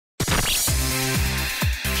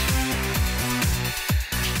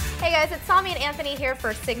guys, it's Samia and Anthony here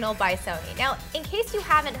for Signal by Sony. Now, in case you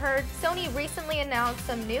haven't heard, Sony recently announced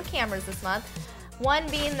some new cameras this month. One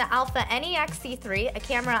being the Alpha NEX-C3, a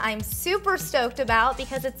camera I'm super stoked about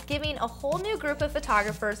because it's giving a whole new group of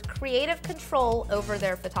photographers creative control over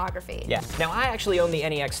their photography. Yeah. Now, I actually own the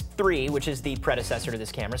NEX-3, which is the predecessor to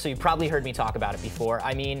this camera, so you've probably heard me talk about it before.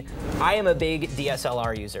 I mean, I am a big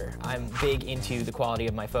DSLR user. I'm big into the quality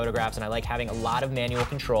of my photographs, and I like having a lot of manual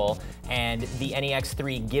control, and the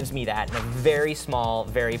NEX-3 gives me that in a very small,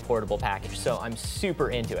 very portable package, so I'm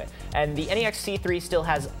super into it. And the NEX-C3 still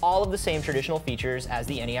has all of the same traditional features as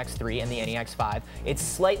the NEX-3 and the NEX-5. It's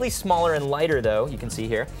slightly smaller and lighter though, you can see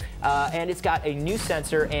here, and it's got a new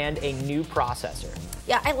sensor and a new processor.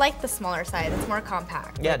 Yeah, I like the smaller size. It's more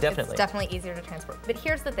compact. Yeah, definitely. It's definitely easier to transport. But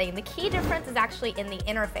here's the thing, the key difference is actually in the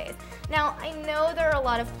interface. Now, I know there are a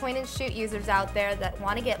lot of point-and-shoot users out there that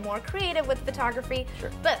want to get more creative with photography,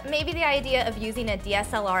 Sure. but maybe the idea of using a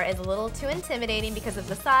DSLR is a little too intimidating because of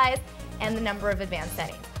the size and the number of advanced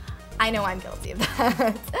settings. I know I'm guilty of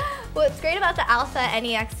that. What's great about the Alpha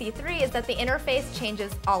NEX-C3 is that the interface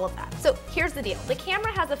changes all of that. So here's the deal. The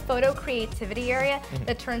camera has a photo creativity area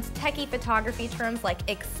that turns techie photography terms like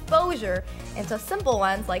exposure into simple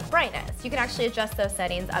ones like brightness. You can actually adjust those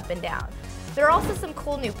settings up and down. There are also some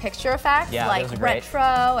cool new picture effects like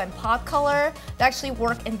retro and pop color that actually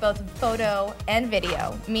work in both photo and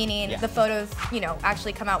video, meaning the photos,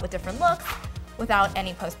 actually come out with different looks without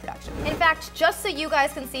any post-production. In fact, just so you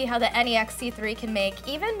guys can see how the NEX-C3 can make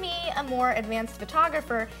even me a more advanced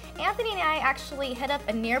photographer, Anthony and I actually hit up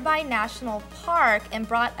a nearby national park and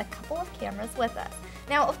brought a couple of cameras with us.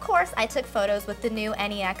 Now, of course, I took photos with the new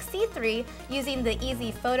NEX-C3 using the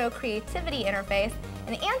easy photo creativity interface,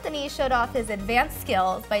 and Anthony showed off his advanced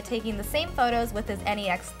skills by taking the same photos with his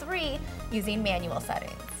NEX-3 using manual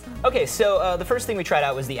settings. Okay, so the first thing we tried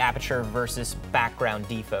out was the aperture versus background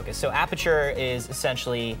defocus. So aperture is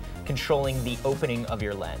essentially controlling the opening of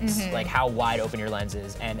your lens, like how wide open your lens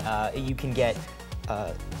is, and you can get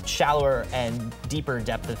shallower and deeper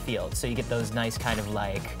depth of field. So you get those nice kind of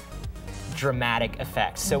like dramatic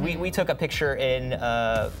effects. So we took a picture in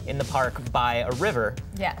the park by a river,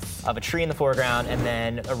 of a tree in the foreground and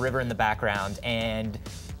then a river in the background, and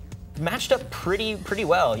matched up pretty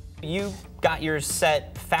well. You got yours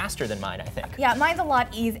set faster than mine, I think. Yeah, mine's a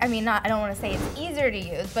lot easier. I mean, I don't want to say it's easier to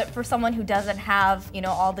use, but for someone who doesn't have,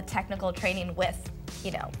 all the technical training with,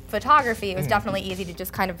 photography, it was definitely easy to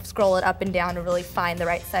just kind of scroll it up and down to really find the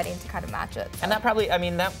right setting to kind of match it. So. And that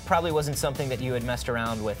probably wasn't something that you had messed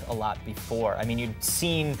around with a lot before. I mean, you'd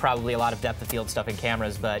seen probably a lot of depth of field stuff in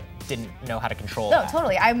cameras, but didn't know how to control that. No,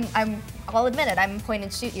 totally. I'll admit it, I'm a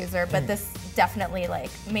point-and-shoot user, but this definitely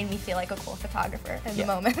made me feel like a cool photographer in the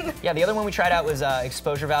moment. Yeah, the other one we tried out was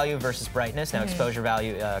exposure value versus brightness. Now, exposure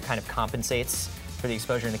value kind of compensates for the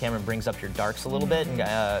exposure in the camera and brings up your darks a little bit,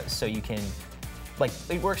 and, so you can.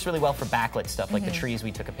 It works really well for backlit stuff, like the trees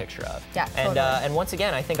we took a picture of. Yeah, and, totally. And once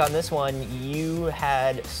again, I think on this one, you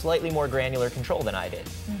had slightly more granular control than I did.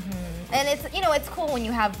 And it's, it's cool when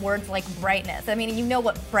you have words like brightness. I mean, you know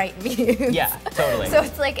what bright means. Yeah, totally. So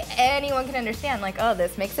it's like anyone can understand, like, oh,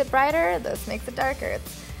 this makes it brighter, this makes it darker.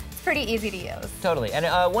 It's pretty easy to use. Totally, and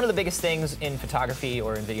one of the biggest things in photography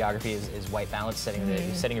or in videography is white balance,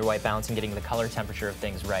 setting your white balance and getting the color temperature of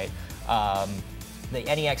things right. The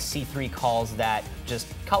NEX-C3 calls that just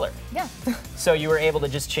color. Yeah. So you were able to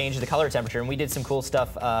just change the color temperature, and we did some cool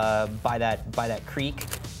stuff by that creek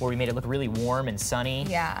where we made it look really warm and sunny.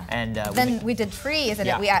 Yeah. And then we did trees,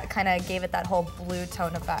 and we kind of gave it that whole blue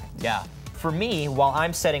tone effect. Yeah. For me, while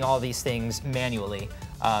I'm setting all these things manually,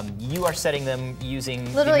 you are setting them using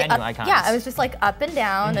literally the menu icons. Yeah, I was just like up and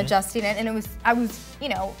down, adjusting it, and I was,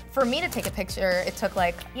 for me to take a picture, it took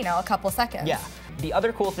like, a couple seconds. Yeah. The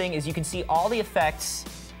other cool thing is you can see all the effects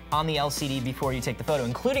on the LCD before you take the photo,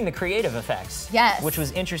 including the creative effects. Yes. Which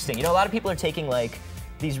was interesting. A lot of people are taking like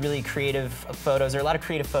these really creative photos. There are a lot of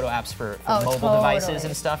creative photo apps for mobile devices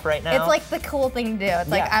and stuff right now. It's like the cool thing to do. It's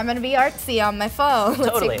like, I'm gonna be artsy on my phone.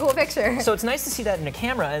 Let's take a cool picture. So it's nice to see that in a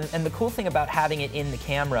camera, and the cool thing about having it in the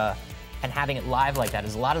camera and having it live like that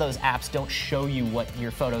is a lot of those apps don't show you what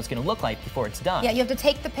your photo is going to look like before it's done. Yeah, you have to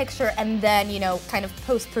take the picture and then, kind of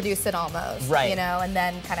post-produce it almost. Right. And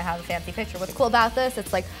then kind of have a fancy picture. What's cool about this,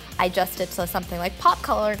 it's like, I adjust it to something like pop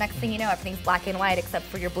color. Next thing you know, everything's black and white except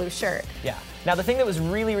for your blue shirt. Yeah. Now, the thing that was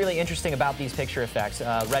really, really interesting about these picture effects,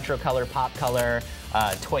 retro color, pop color,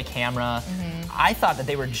 toy camera, I thought that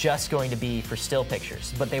they were just going to be for still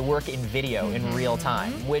pictures, but they work in video in real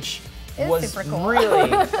time, which was super cool.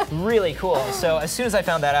 really, really cool. So as soon as I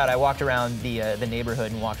found that out, I walked around the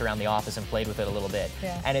neighborhood and walked around the office and played with it a little bit.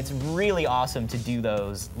 Yeah. And it's really awesome to do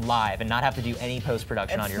those live and not have to do any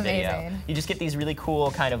post-production on your video. amazing. You just get these really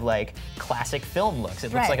cool kind of like classic film looks.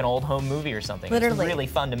 It looks like an old home movie or something. Literally. It's really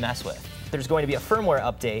fun to mess with. There's going to be a firmware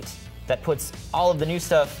update that puts all of the new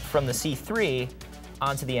stuff from the C3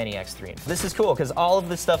 onto the NEX-C3. This is cool because all of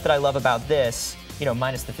the stuff that I love about this, you know,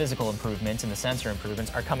 minus the physical improvements and the sensor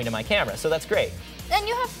improvements, are coming to my camera, so that's great. And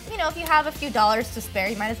you have, you know, if you have a few dollars to spare,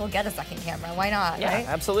 you might as well get a second camera. Why not, Yeah, right?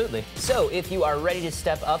 absolutely. So if you are ready to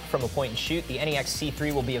step up from a point and shoot, the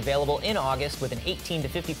NEX-C3 will be available in August with an 18 to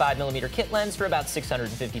 55mm kit lens for about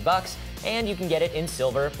 $650, and you can get it in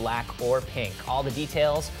silver, black, or pink. All the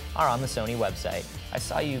details are on the Sony website. I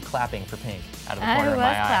saw you clapping for pink out of the corner of my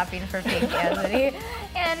eye. I was clapping for pink, Anthony.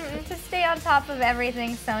 And to stay on top of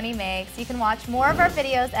everything Sony makes, you can watch more of our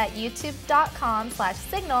videos at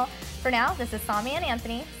youtube.com/signal. For now, this is Samia and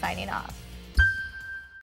Anthony signing off.